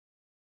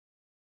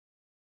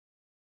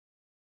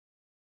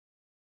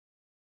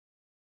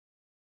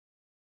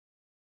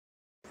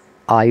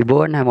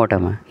ආයුබෝවන්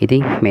හැමෝටම.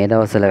 ඉතින් මේ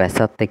දවස්වල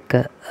වැස්සත් එක්ක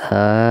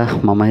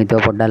මම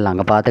හිතුවා පොඩ්ඩක්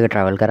ළඟපාතක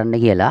travel කරන්න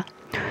කියලා.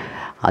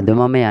 අද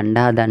මම යන්න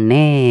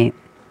හදන්නේ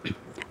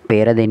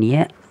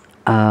පේරදෙනිය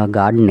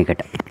garden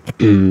එකට.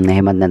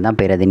 එහෙමත් නැත්නම්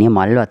පේරදෙනිය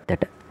මල්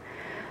වත්තට.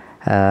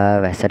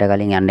 වැස්සට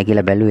කලින් යන්න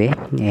කියලා බැලුවේ.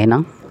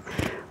 එහෙනම්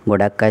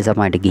ගොඩක් අය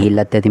සමහරට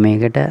ගිහිල්ලත් ඇති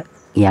මේකට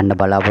යන්න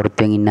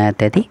බලාපොරොත්තුෙන් ඉන්න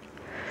ඇත් ඇති.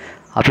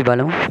 අපි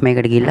බලමු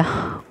මේකට ගිහිල්ලා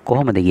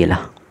කොහොමද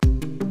කියලා.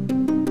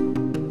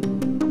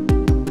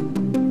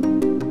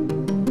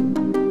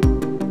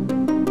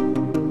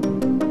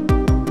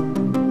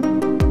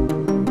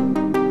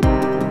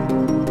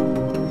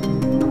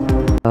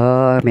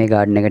 මේ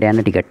ගාඩන් එකට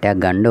යන්න ටිකට් එකක්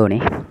ගන්න ඕනේ.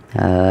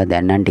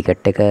 දැන් නම්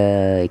ටිකට් එක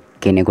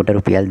කෙනෙකුට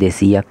රුපියල්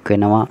 200ක්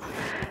වෙනවා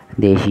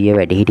දේශීය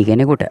වැඩිහිටි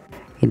කෙනෙකුට.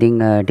 ඉතින්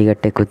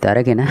ටිකට් එකකුත්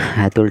අරගෙන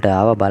ඇතුළට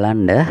ආවා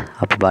බලන්න.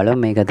 අපි බලමු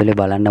මේක ඇතුලේ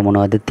බලන්න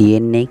මොනවද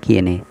තියෙන්නේ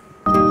කියන්නේ.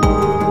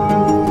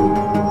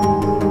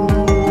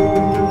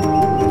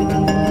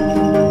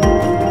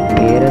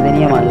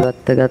 පේරදෙනිය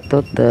මල්වත්ත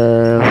ගත්තොත්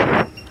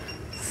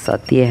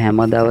සතිය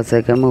හැම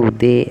දවසකම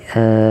උදේ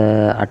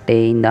 8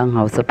 ඉඳන්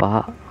හවස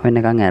 5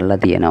 වෙනකන් ඇරලා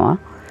තියෙනවා.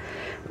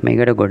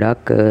 මේකට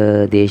ගොඩක්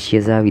දේශීය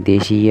සහ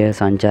විදේශීය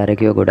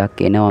සංචාරකයෝ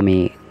ගොඩක් එනවා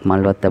මේ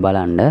මල්වත්ත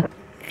බලන්න.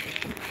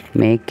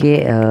 මේකේ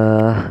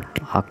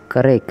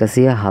අක්කර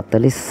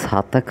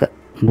 147ක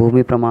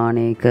භූමි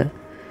ප්‍රමාණයක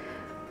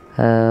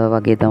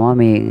වගේ තමයි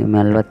මේ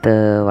මල්වත්ත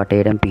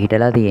වටේටම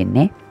පිහිටලා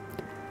තියෙන්නේ.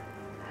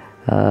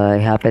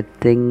 එහා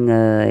පැත්තෙන්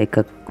එක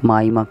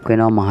මායිමක්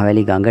වෙනවා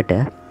මහවැලි ගඟට.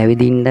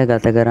 ඇවිදින්න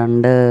ගතකරන්න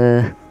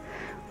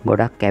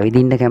ගොඩක්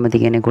ඇවිදින්න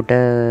කැමති කෙනෙකුට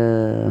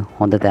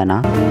හොඳ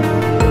තැනක්.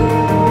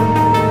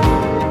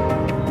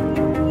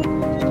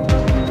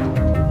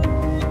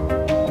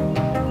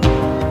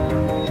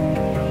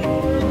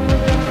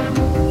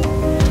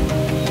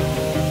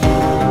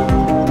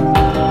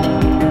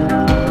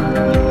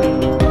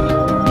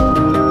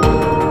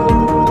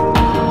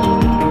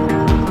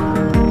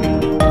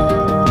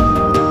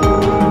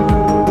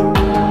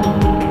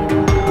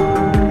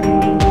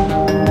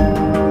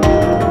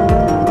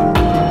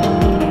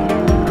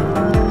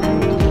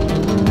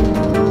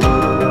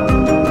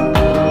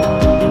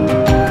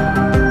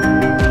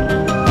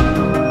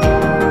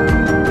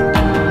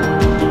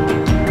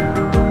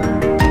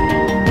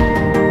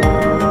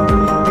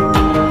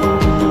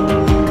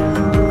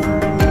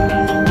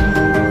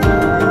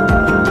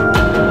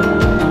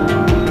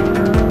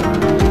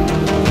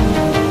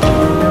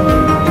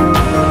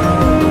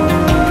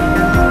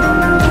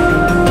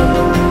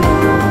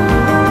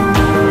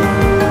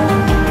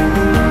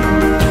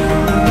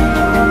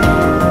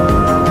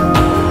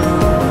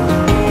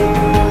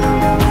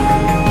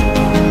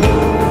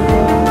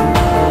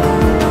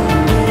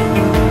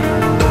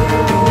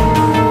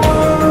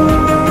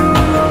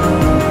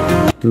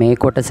 මේ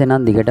කොටසේ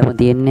නම් දිගටම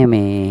තියෙන්නේ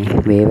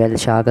මේ වේවැල්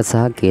ශාක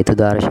සහ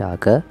කේතුදාර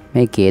ශාක.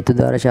 මේ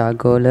කේතුදාර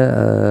ශාක වල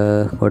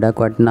ගොඩක්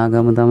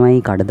වටිනාකම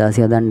තමයි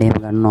කඩදාසි හදන්න එහෙම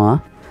ගන්නවා.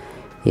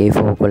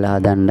 A4 කොළ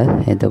හදන්න.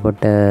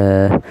 එතකොට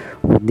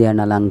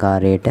උද්‍යාන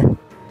අලංකාරයට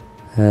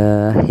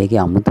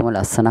ඒකේ අමුතුම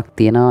ලස්සනක්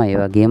තියෙනවා. ඒ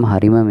වගේම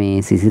හරිම මේ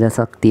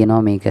සිසිලසක්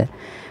තියෙනවා මේක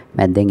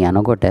මැද්දෙන්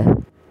යනකොට.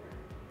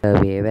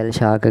 වේවැල්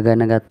ශාක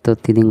ගැන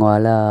ගත්තොත් ඉතින්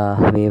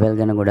ඔයාලා වේවැල්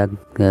ගැන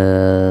ගොඩක්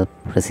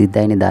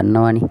ප්‍රසිද්ධයිනේ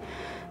දන්නවනේ.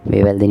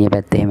 වේවැල් දෙනිය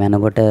පැත්තේ එහෙම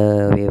යනකොට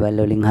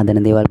වේවැල් වලින්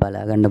හදන දේවල්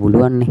බලා ගන්න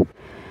පුළුවන් නේ.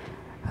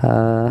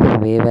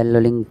 වේවැල්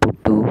වලින්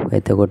පුට්ටු,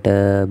 එතකොට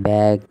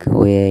බෑග්,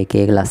 ඔය එක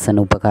එක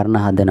ලස්සන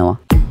උපකරණ හදනවා.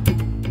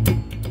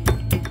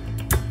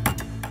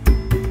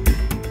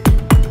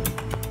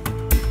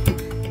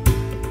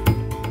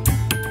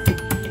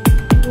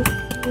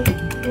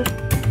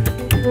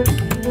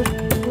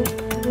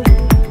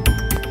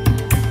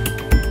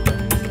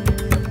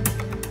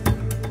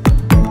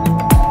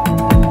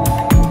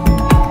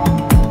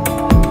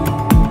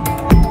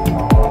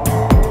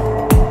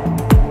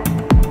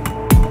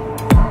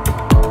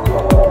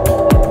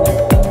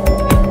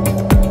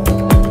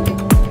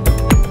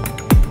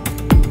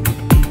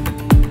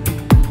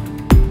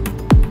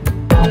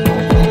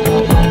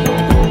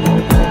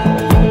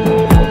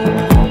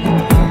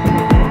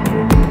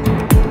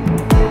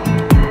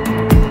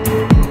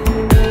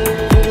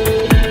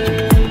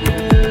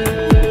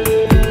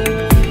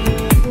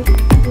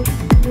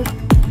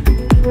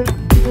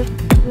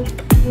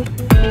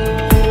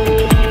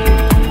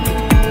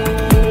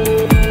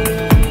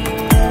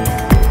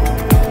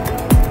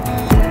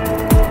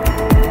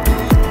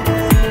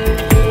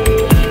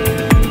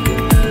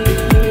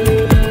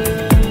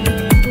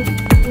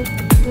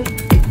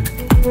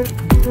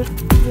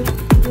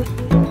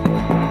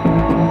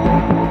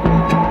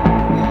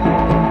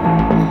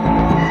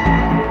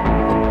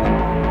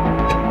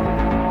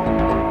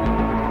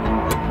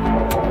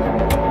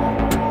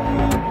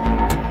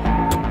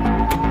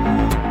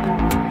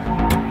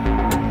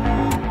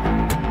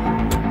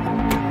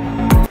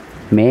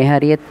 මේ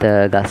හරියත්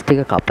ගස්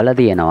ටික කපලා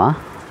තියෙනවා.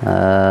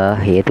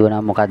 හේතුව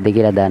නම් මොකක්ද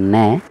කියලා දන්නේ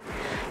නැහැ.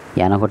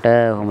 යනකොට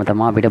කොහොම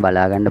තමයි අපිට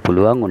බලා ගන්න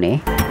පුළුවන් උනේ.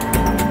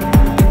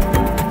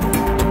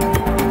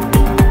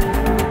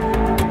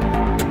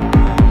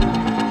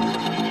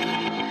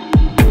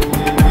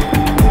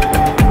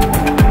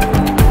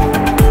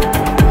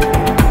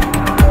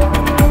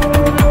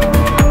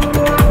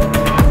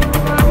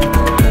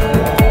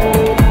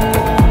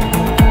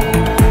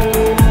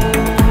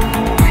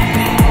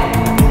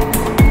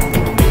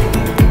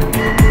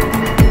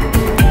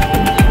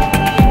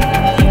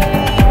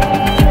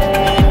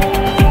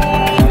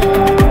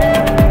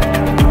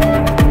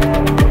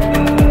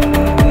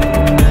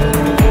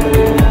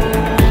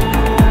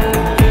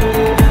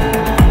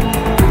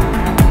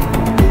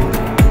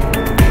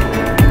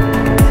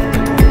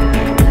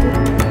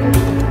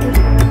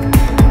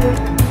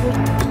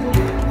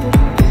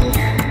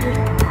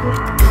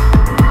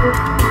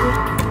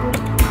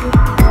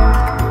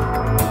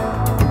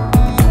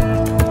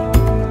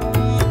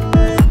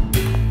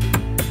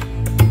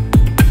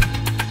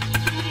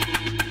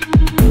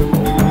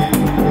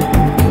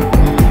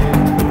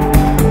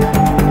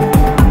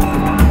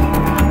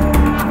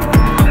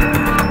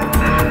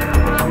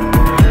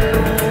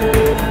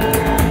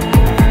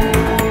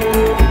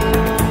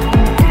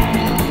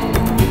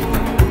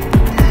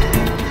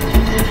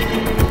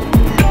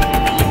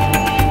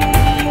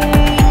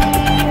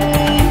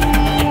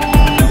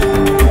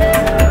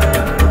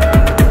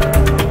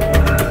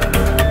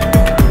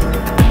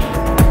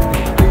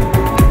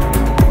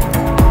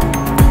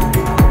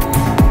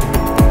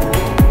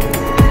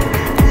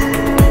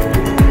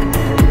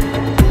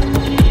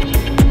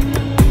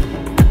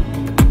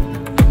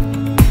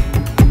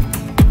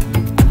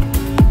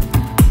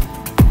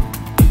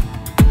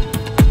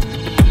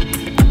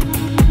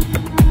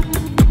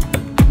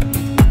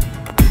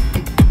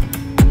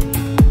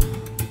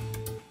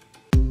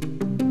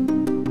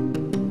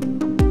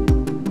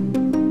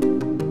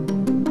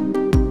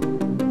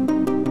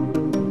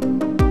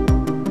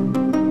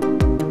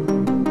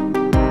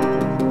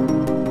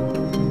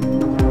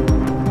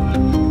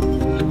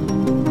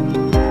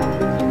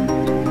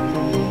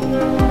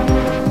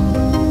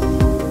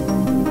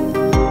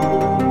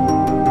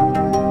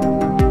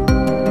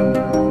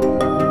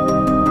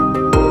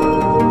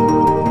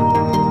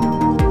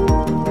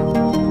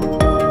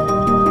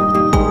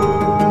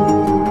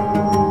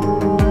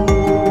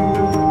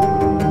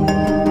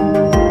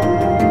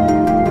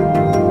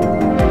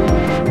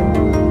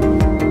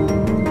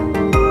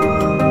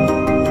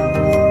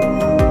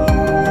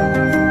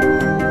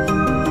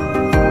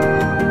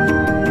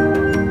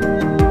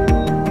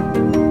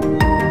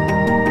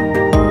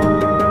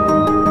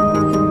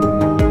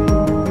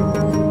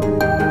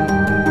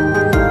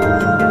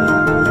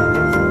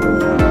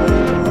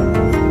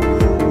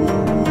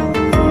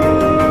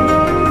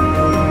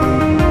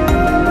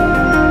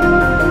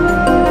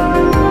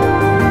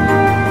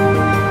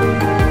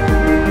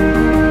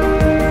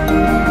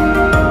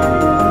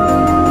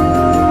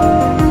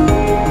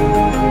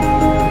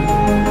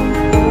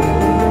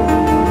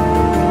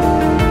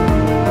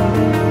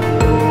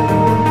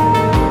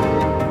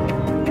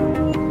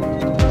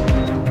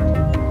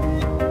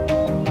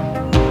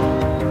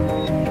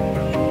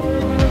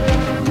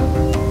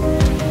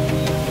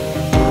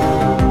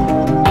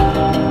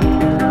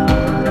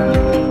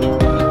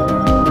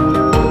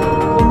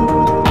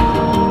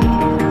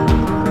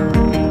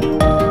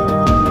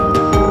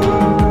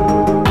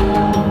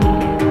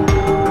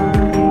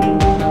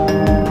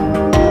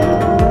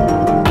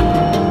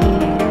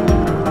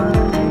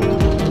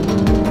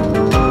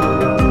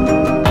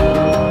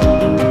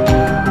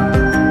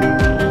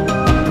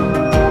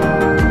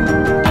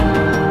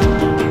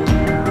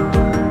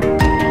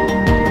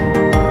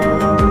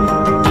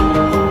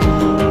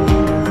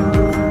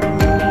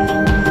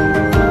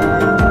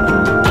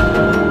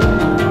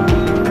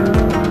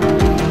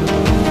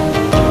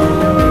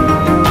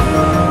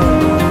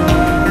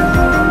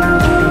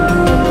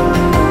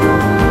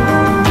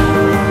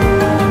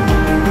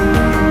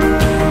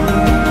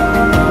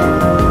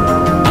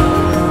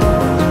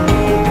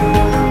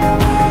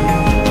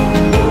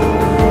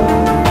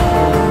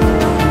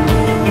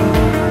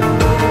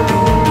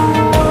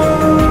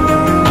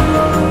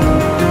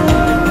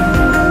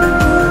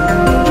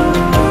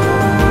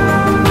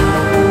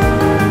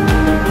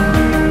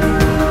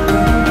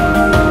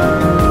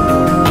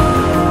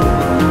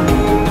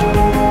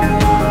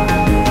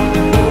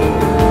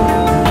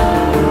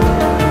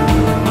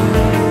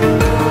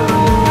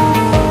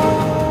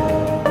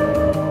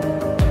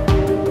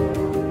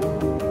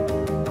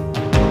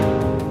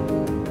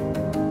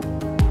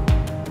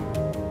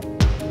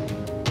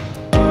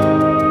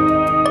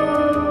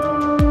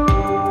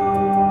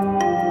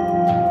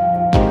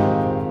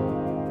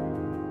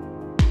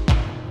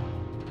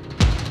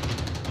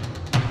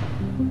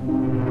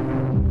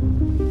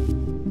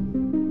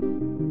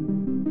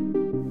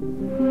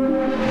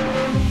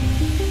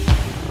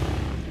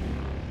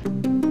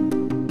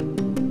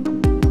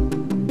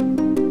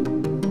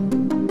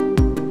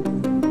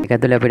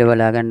 ඇතුළේ අපිට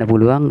බලා ගන්න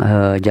පුළුවන්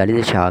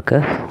ජලිත ශාක,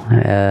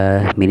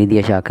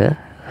 මිනිදිය ශාක,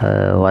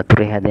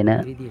 වතුරේ හැදෙන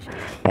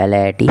පැල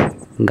ඇටි,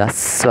 ගස්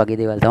වගේ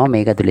දේවල් තමයි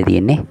මේක ඇතුළේ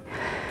තියෙන්නේ.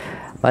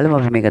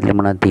 බලමු අපි මේක ඇතුළේ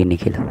මොනවද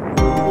තියෙන්නේ කියලා.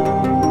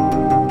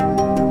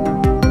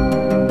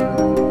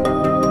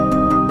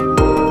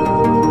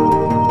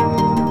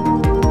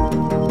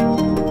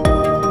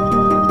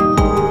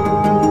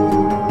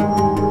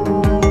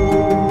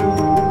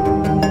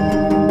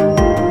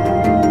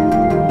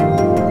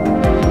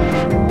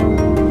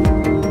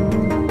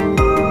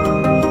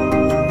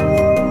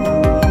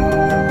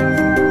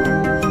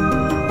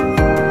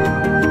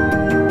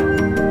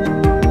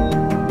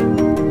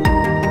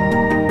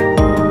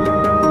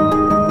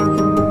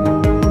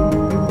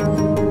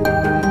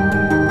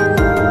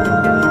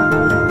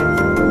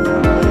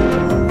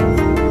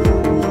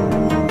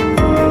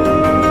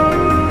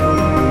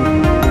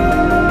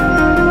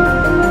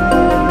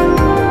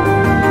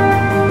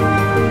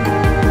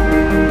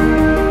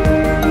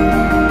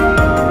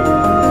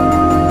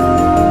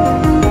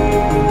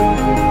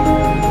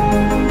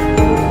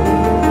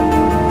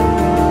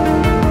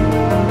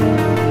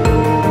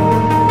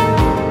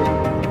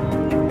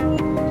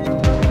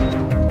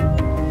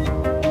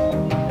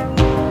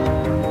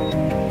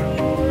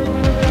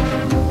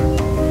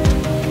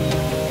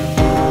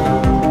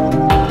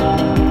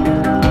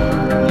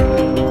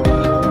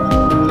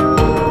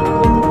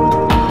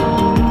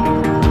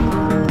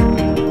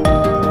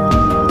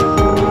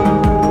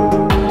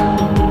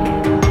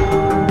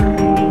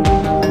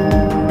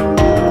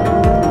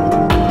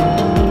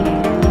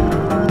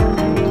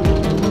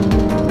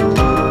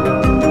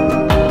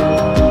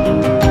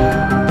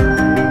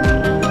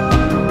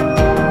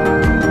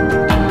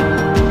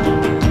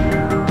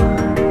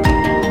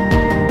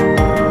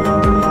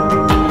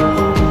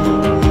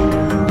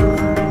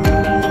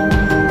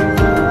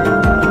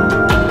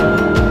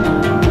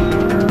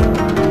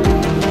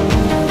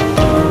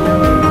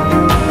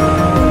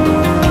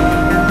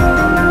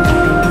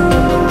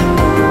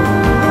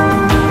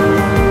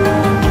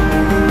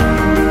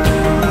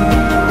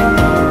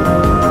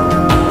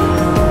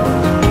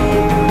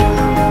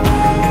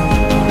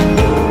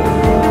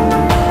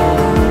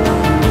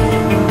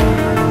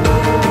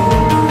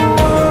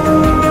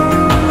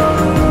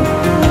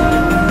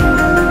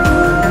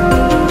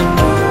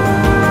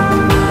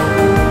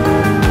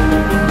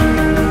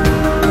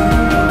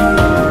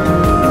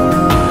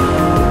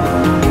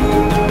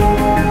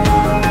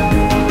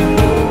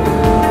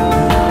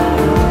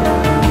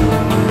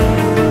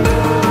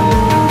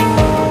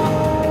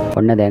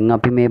 ඔන්න දැන්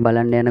අපි මේ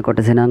බලන්න යන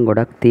කොටසේ නම්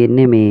ගොඩක්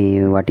තියෙන්නේ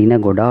මේ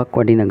ගොඩාක්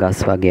වටින ගස්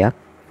වගයක්.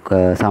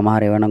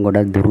 සමහර ඒවා නම්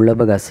ගොඩක්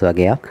දුර්ලභ ගස්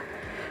වගයක්.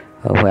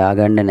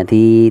 හොයාගන්න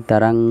නැති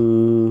තරම්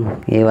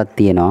ඒවත්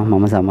තියෙනවා.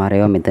 මම සමහර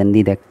ඒවා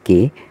මෙතනදී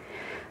දැක්කේ.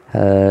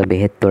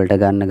 බෙහෙත් වලට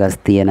ගන්න ගස්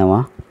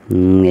තියෙනවා.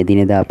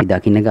 එදිනෙදා අපි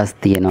දකින්න ගස්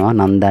තියෙනවා.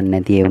 නම් දන්නේ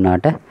නැති ඒ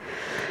වුණාට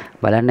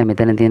බලන්න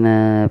මෙතන තියෙන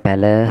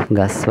පැල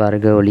ගස්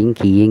වර්ග වලින්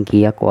කීයෙන්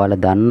කීයක්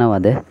ඔයාලා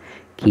දන්නවද?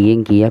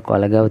 කීයෙන් කීයක්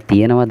ඔයාලා ගාව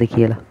තියෙනවද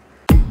කියලා?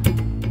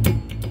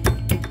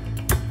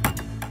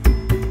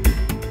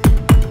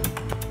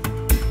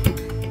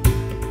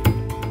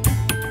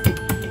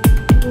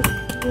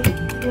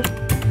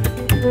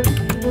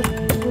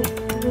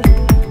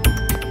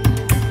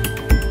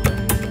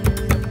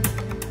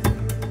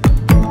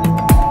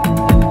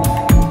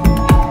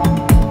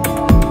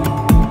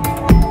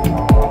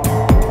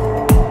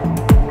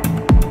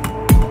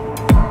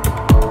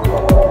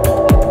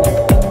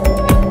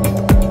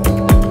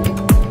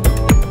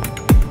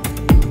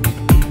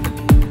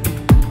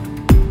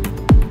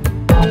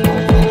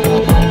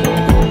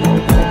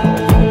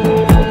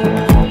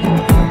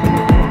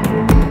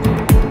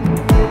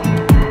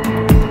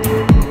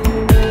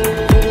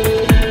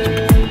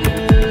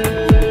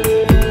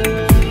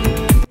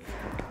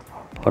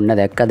 ඔන්න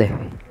දැක්කද?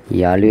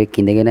 යාළුවෙක්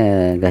ඉඳගෙන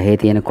ගහේ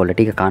තියෙන කොළ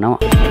ටික කනවා.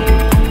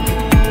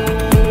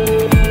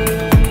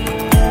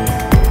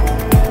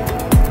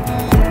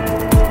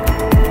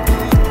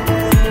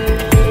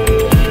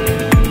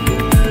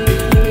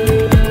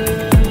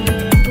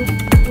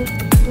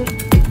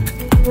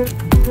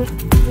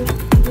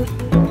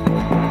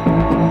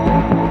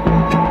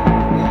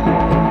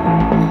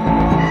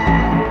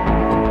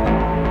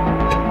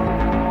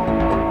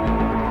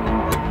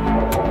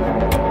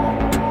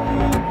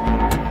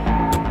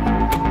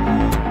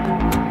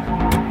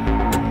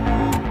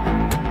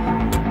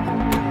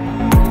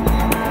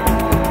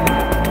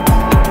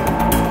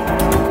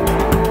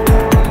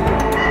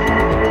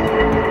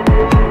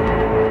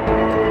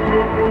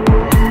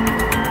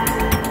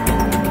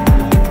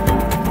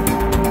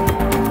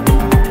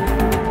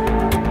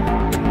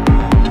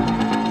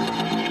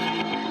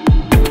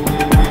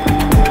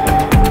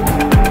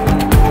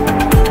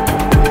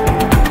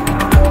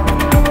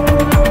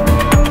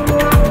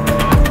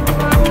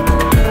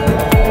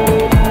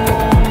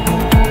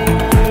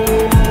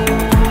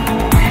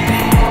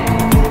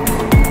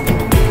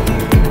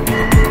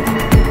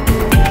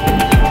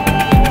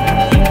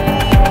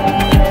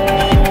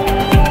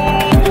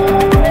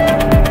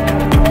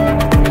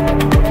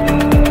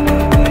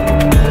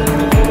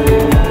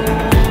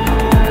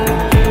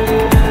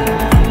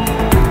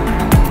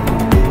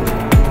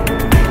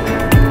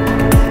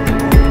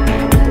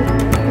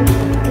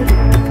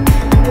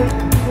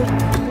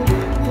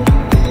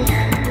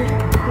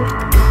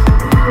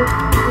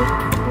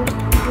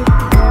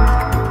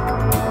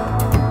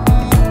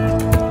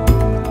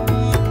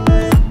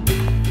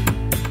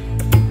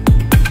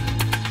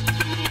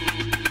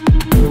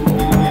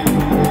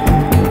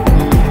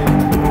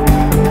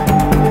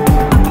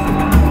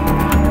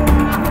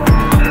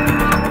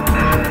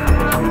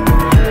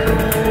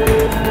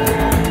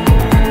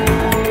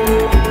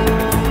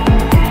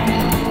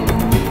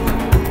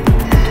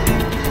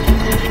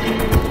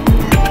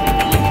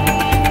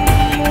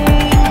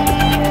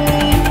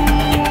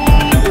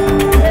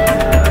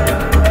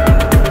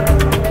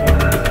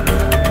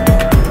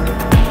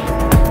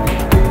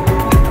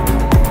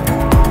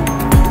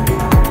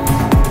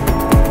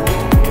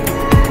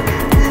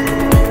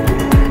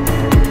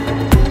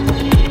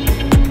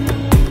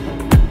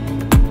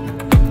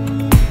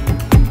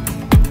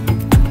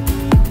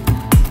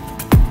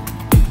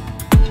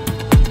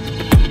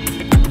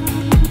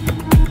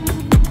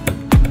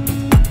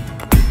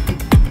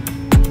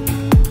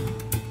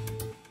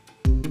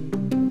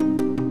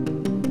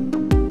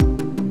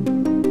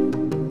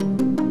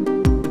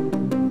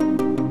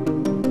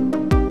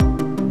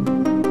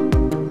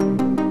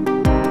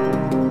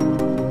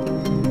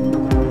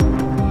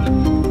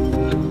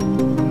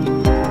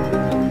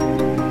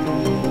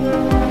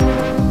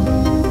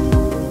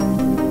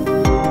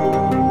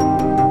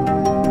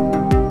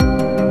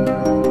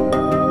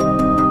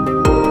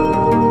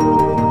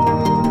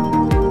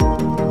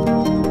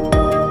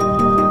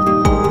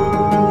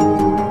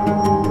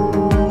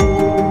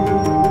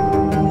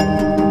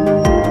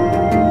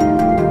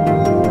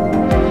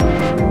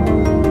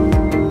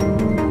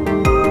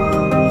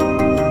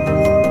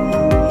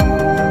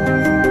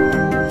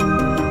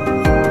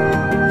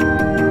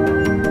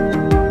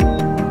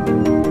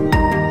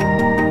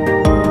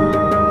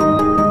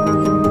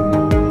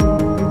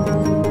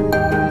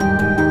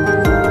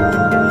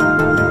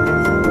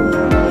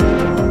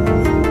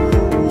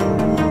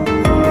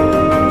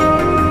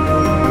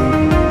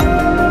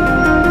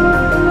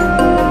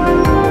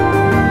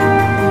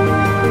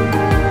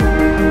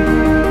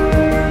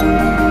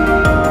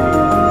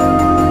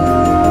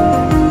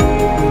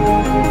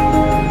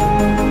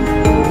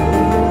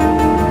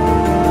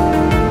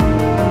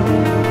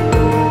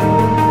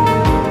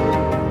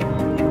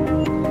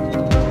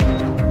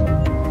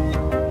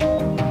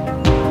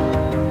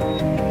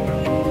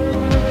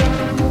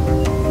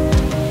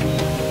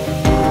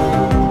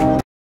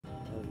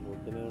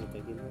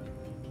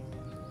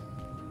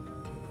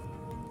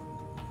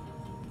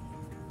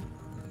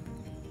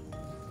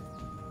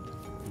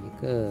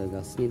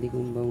 ගස්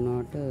නිදිකුම්බ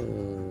වුණාට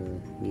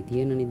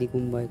නිතියන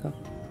නිදිකුම්බ එකක්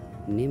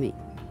නෙමෙයි.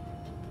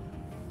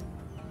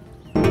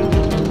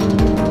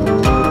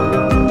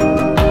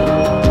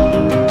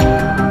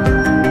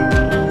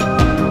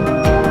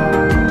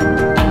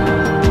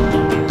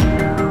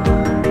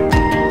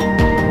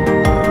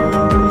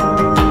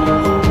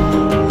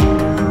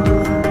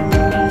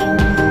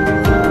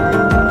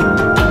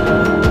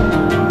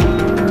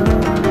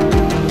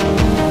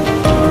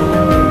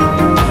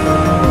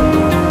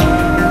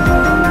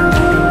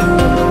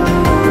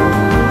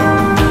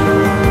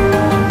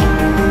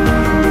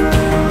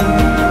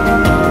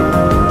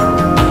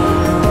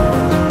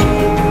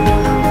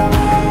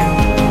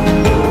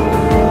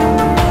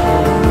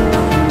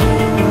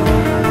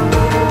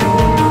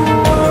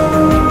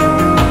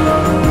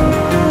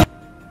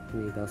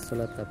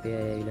 දස්වලත් අපේ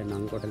අය ඇවිල්ලා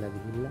නම් කොටලා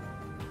ගිහිල්ලා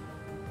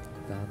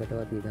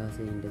ගහකටවත්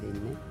නිදහසේ ඉන්න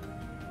දෙන්නේ.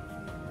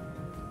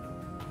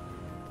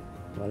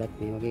 වලත්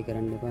මේ වගේ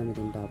කරන්න එපා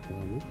මෙතෙන්ට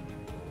ආපුවම.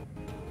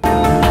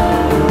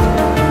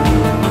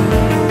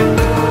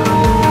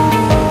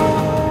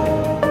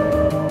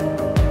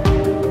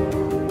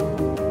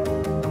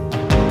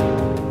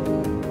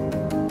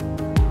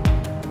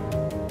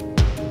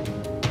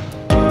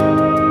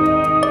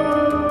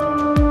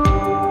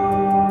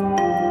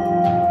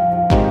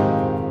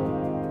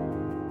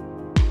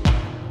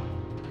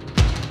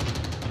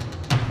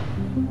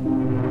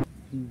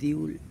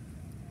 දිවුල්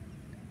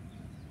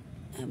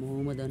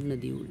හැමෝම දන්න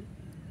දිවුල්.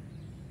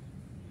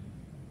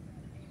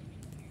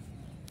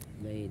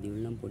 මේ දිවුල්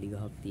නම් පොඩි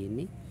ගහක්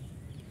තියෙන්නේ.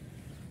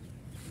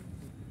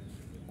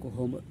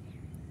 කොහොම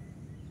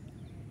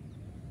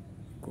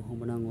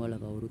නම්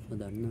ඔයාලා කවුරුත්ම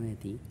දන්නවා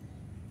ඇති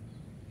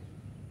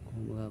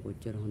කොහොම ගහ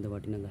කොච්චර හොඳ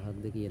වටින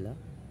ගහක්ද කියලා.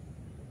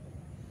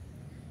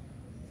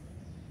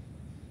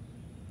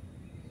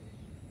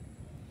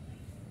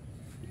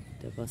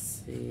 ඊට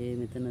පස්සේ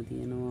මෙතන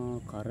තියෙනවා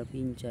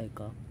කරපිංචා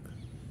එකක්.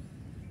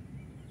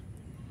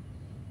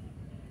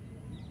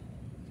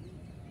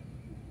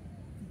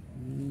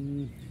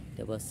 ඊට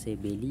පස්සේ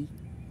බෙලි.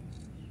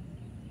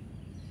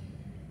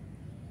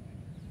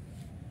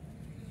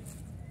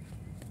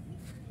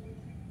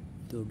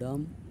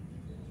 දොඩම්.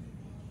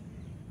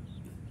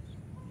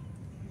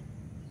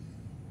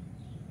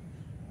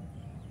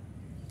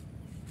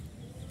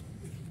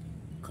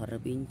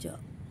 කරපිංචා.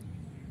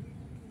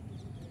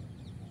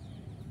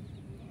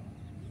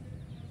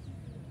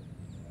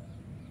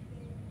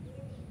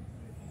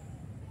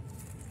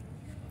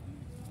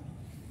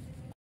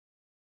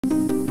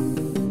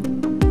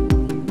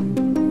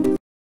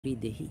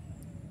 දෙහි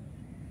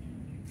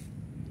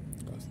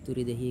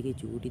කස්තුරි දෙහියගේ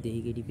චූටි දෙහි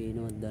ගෙඩි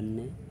පේනවත් දන්නේ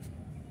නැහැ.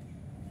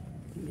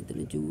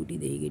 මෙතන චූටි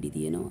දෙහි ගෙඩි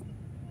තියෙනවා.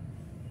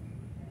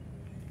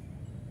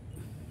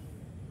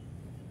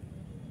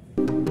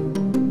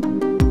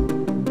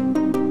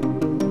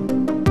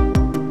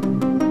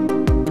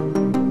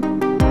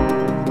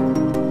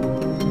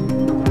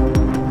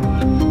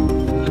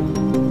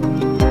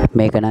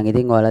 මේක නම්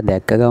ඉතින් ඔයාලා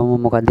දැක්ක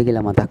ගමන් මොකද්ද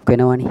කියලා මතක්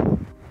වෙනවනේ.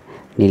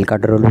 නිල්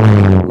කටරොළු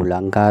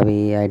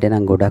ලංකාවේ අයට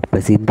නම් ගොඩක්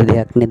ප්‍රසිද්ධ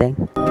දෙයක් නේ දැන්.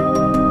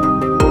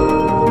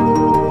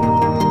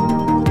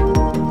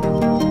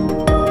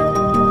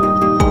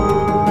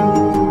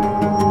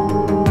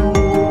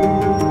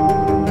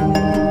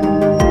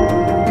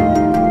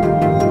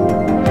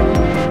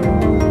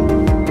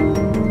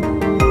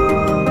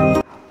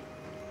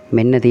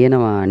 මෙන්න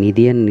තියෙනවා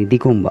නිදියන්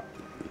නිදිකුම්බා.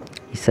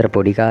 ඉස්සර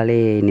පොඩි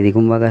කාලේ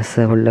නිදිකුම්බා ගස්ස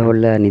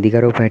හොල්ල නිදි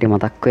කරපු හැටි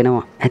මතක්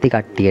වෙනවා ඇති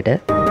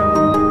කට්ටියට.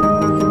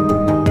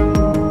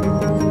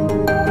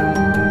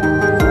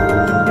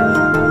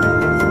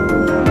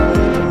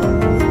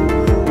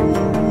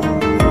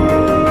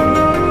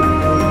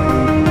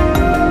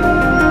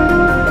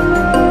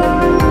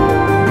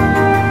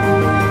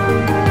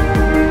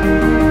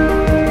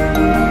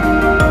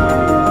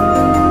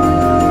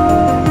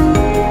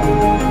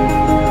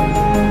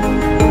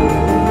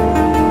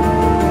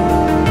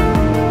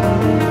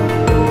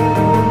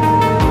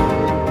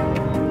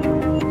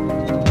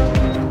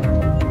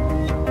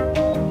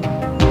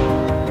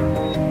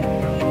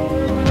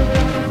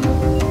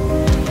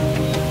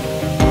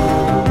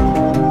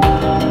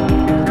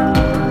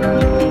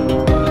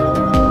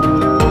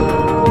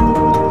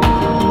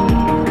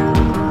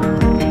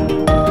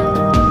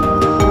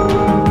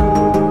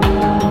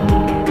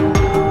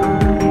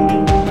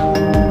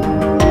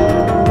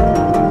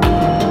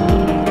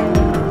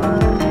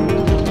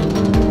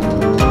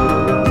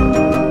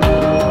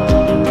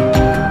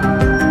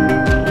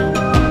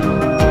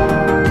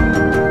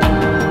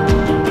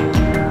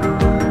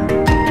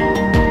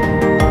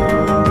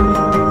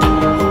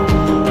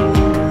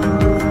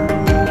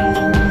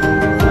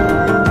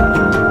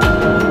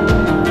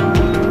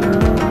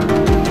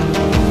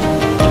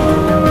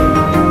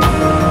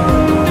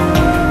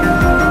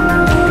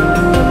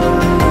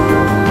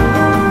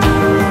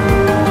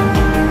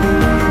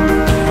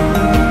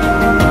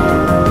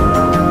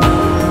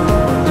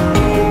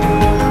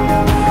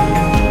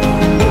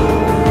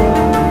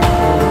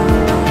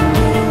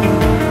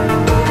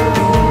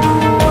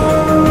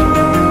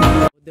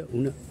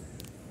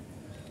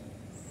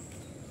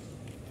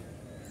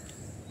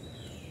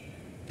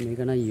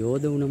 නම්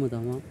යෝධ වුණම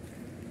තමයි.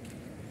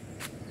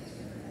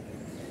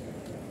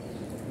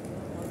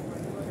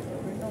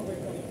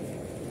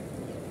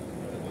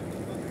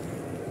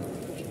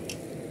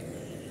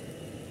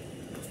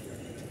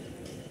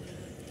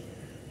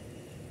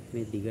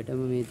 මේ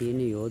දිගටම මේ තියෙන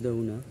යෝධ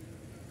වුණ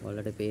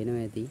වලට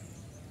පේනවා ඇති.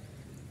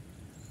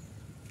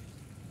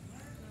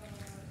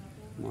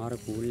 මාර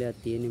කූල්ලයක්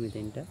තියෙන්නේ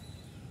මෙතෙන්ට.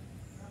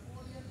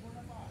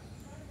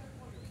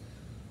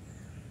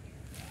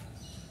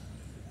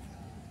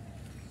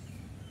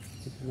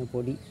 එතන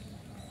පොඩි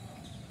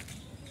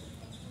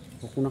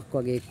පොකුණක්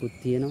වගේ එකකුත්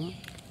තියෙනවා.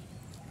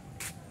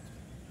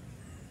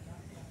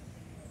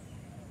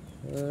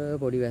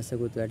 පොඩි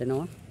වැස්සකුත්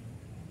වැටෙනවා.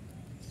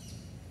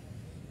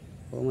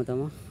 කොහොම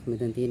තමයි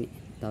මෙතන තියෙන්නේ.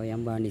 තව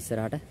යම් බාන්න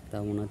ඉස්සරහට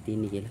තව මොනවද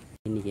තියෙන්නේ කියලා.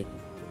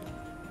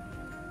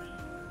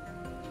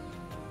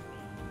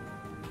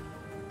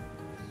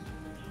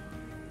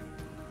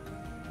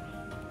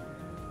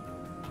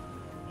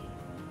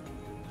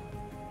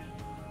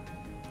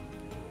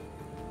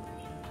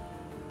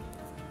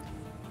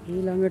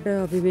 ඊළඟට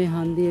අපි මේ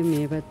හන්දියේ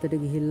මේ පැත්තට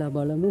ගිහිල්ලා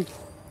බලමු.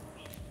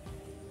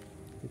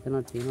 එතන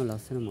තියෙන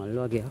ලස්සන මල්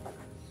වගේක්.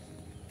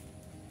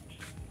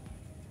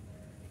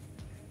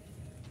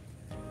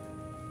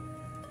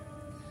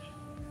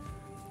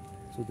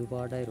 සුදු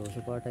පාටයි රෝස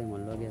පාටයි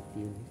මල් වගේක්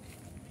තියෙනවා.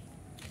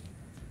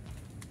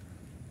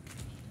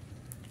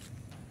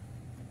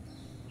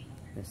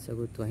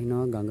 වැස්සකුත්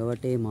වහිනවා ගඟ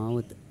වටේ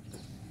මාවත.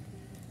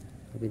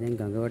 අපි දැන්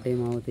ගඟ වටේ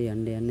මාවතේ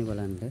යන්නේ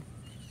බලන්න.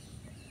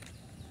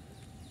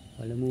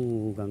 බලමු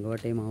ගඟ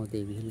වටේ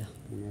මාවතේ ගිහිල්ලා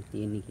මොනවද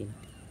තියෙන්නේ කියලා.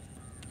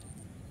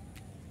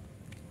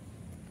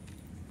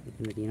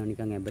 එතන තියෙනවා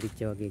නිකන් ඇබරිච්ච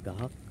වගේ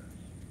ගහක්.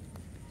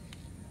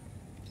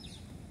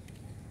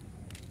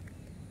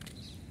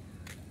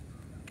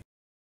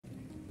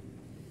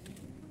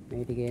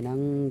 මේ ටිකේ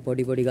නම්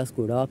පොඩි ගස්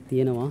ගොඩාක්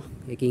තියෙනවා.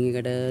 එකින්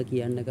එකට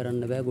කියන්න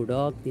කරන්න බෑ.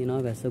 ගොඩාක්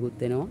තියෙනවා.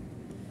 වැස්සකුත් එනවා.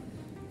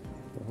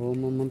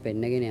 කොහොම මම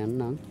පෙන්නගෙන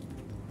යන්නම්.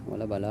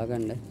 ඔයාලා බලා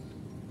ගන්න.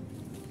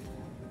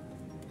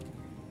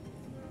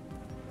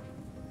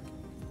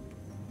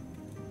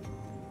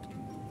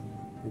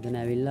 මෙතන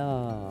ඇවිල්ලා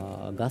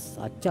ගස්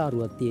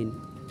අච්චාරුවක්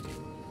තියෙනවා.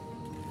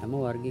 හැම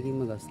වර්ගයකින්ම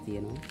ගස්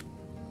තියෙනවා.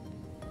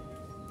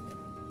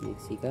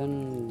 මෙක්සිකන්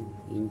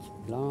ඉන්ච්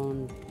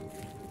ප්ලාන්ට්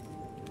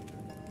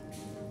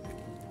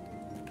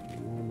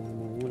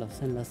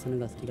ලස්සන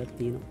ගස් ටිකක්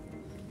තියෙනවා.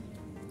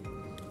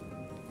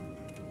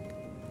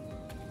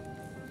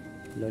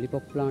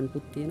 ලොලිපොප් ප්ලාන්ට්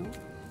උත් තියෙනවා.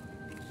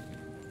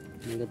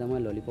 මේක තමයි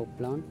ලොලිපොප්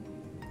ප්ලාන්ට්.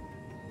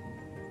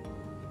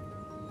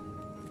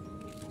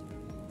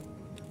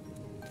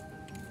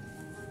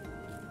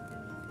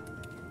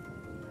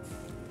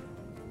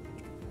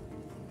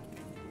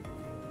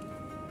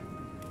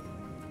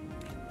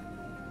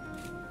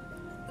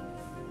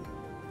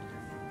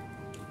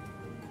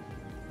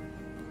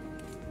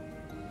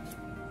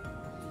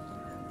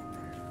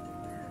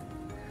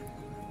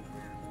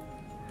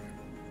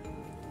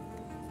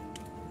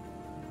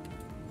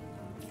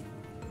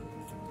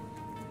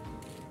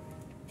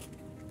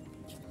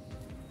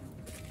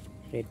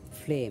 red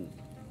flame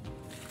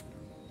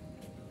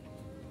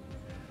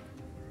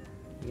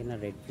කියන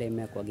red flame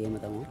එකක් වගේම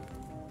තමයි.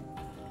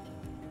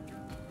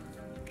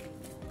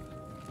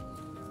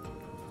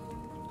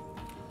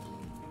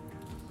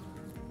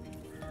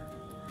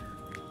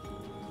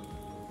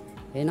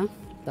 එහෙනම්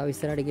තව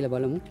ඉස්සරහට ගිහලා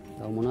බලමු.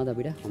 තව මොනවද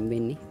අපිට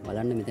හම්බෙන්නේ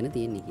බලන්න මෙතන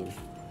තියෙන්නේ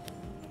කියලා.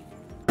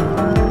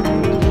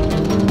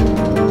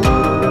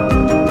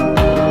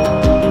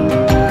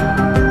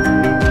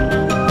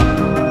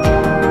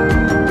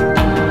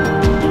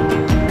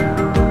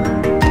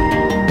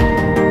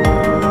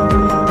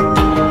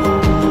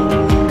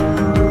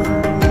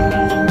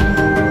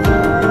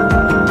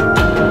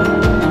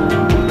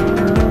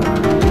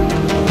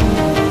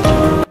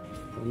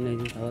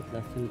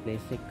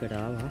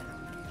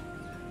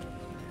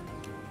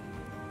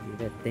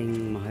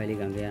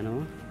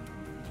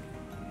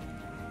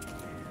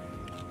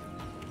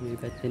 මේ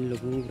පැත්තෙන්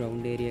ලොකු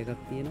ග්‍රවුන්ඩ් ඒරියා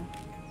එකක් තියෙනවා.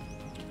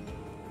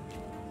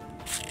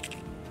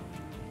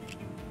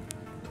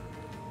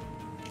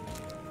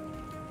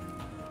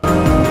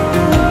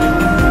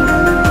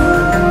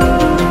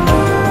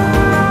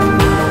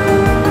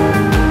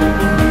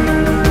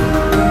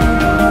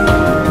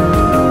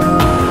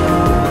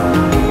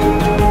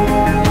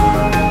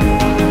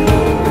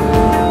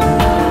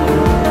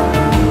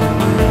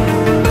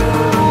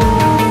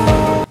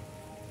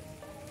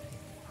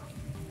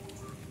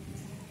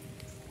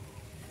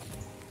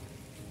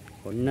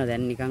 ඔන්න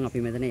දැන් නිකන් අපි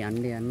මෙතන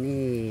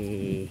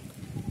යන්නේ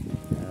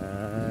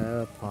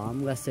පාම්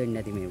ගස් වෙන්නේ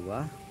නැති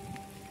මෙව්වා.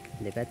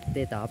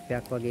 දෙපැත්තේ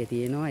තාප්පයක් වගේ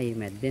තියෙනවා. ඒ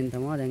මැද්දෙන්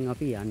තමයි දැන්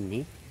අපි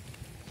යන්නේ.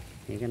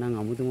 මේක නම්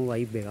අමුතුම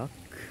වයිබ් එකක්.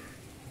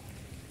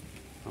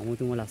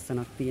 අමුතුම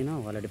ලස්සනක්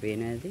තියෙනවා. වලට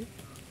පේන ඇති.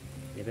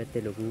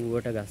 දෙපැත්තේ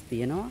ලොකුවට ගස්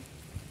තියෙනවා.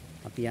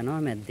 අපි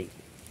යනවා මැද්දේ.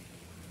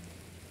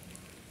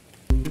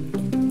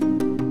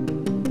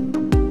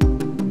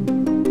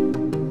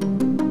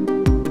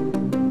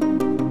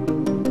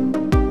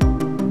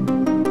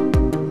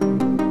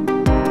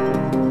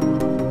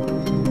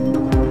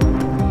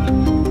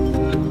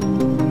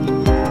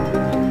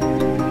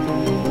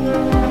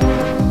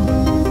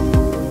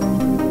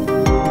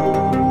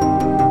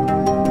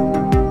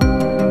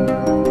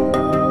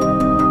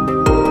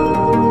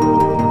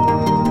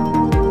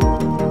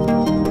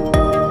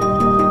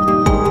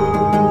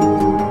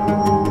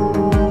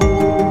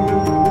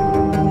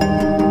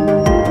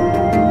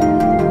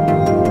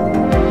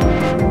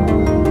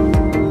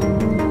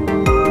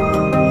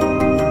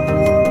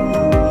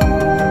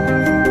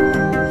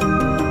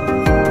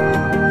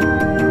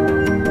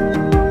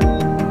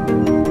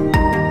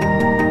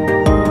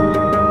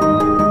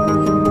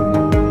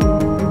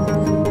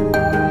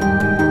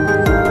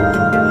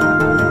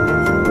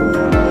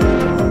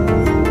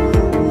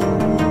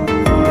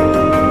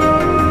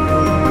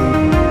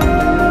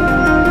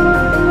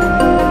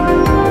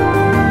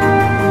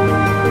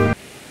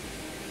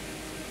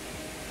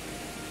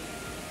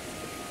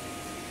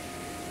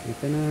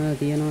 මෙතන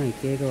තියෙනවා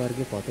එක එක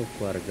වර්ගයේ පතොක්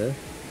වර්ග.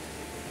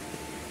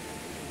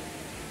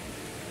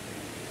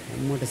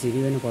 අම්මට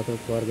සිරි වෙන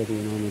පතොක් වර්ග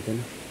තියෙනවා මෙතන.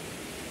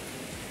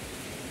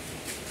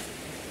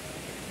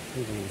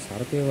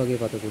 සර්පය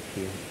වගේ පතකුත්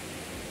තියෙනවා.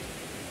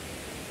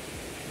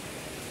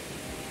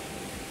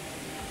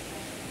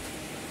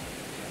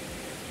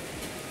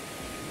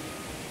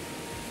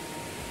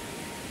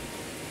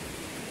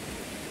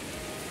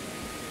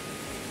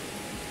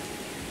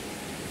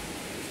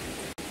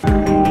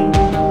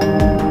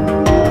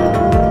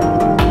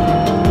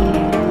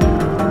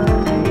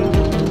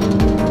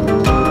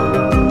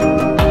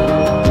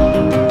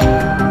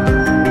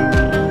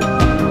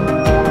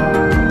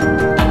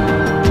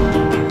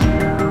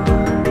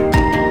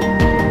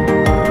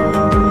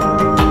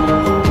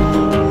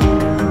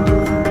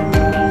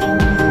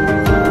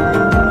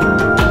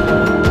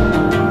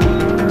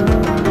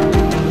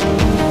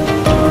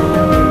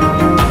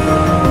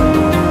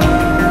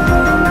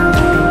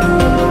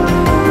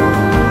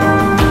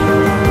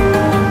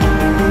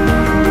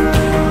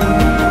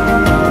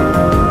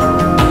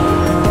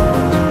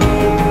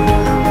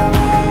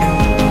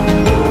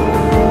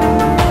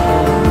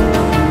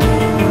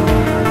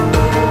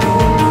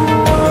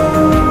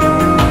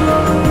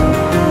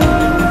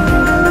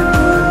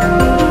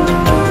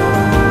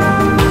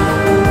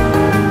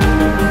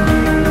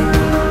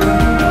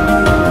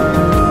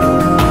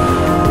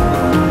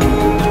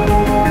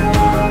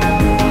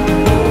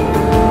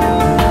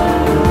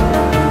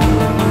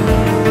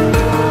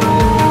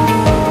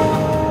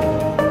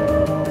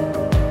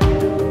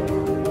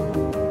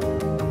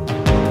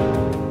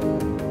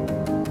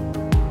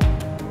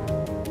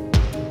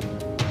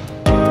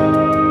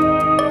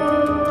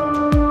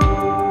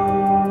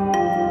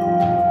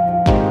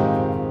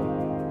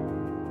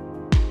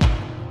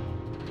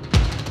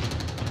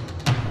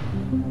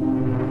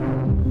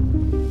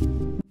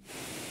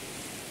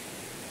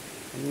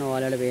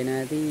 ඔයාලට පේනවා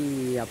ඇති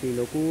අපි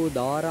ලොකු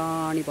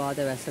දාරානිපාත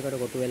වැස්සකට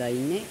කොටු වෙලා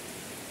ඉන්නේ.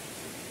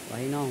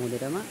 වහිනවා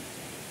හොඳටම.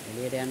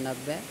 එළියට යන්නත්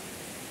බෑ.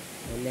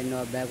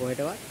 එල්ලෙන්නවත් බෑ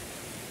කොහෙටවත්.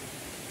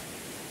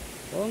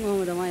 ඕම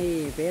තමයි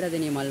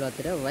පේරදෙනිය මල්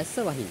වත්තට වැස්ස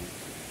වහින්නේ.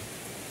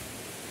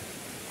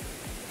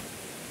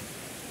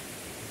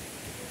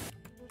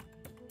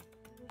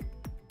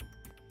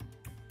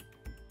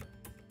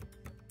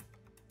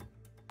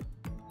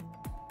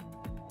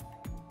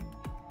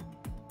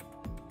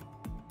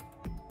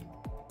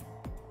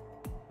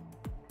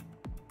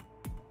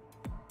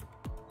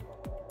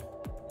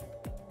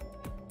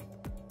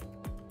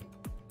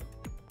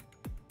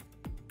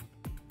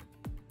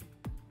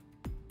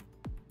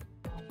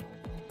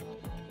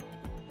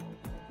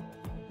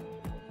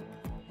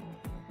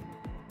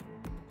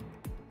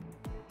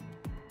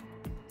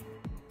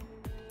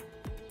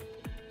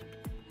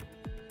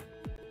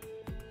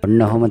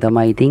 ඔන්න ඔහොම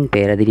තමයි ඉතින්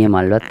පේරදිනිය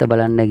මල්වත්ත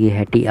බලන්න ගිය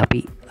හැටි අපි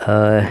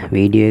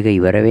වීඩියෝ එක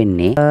ඉවර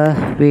වෙන්නේ.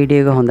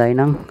 වීඩියෝ එක හොඳයි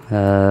නම්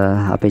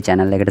අපේ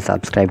channel එකට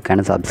subscribe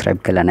කරන්න, subscribe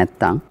කළා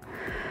නැත්නම්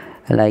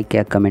like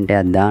එකක් comment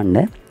එකක් දාන්න.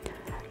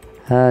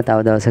 තව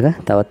දවසක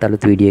තවත්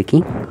අලුත් වීඩියෝ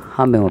එකකින්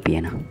හම්බෙමු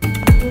පියනා.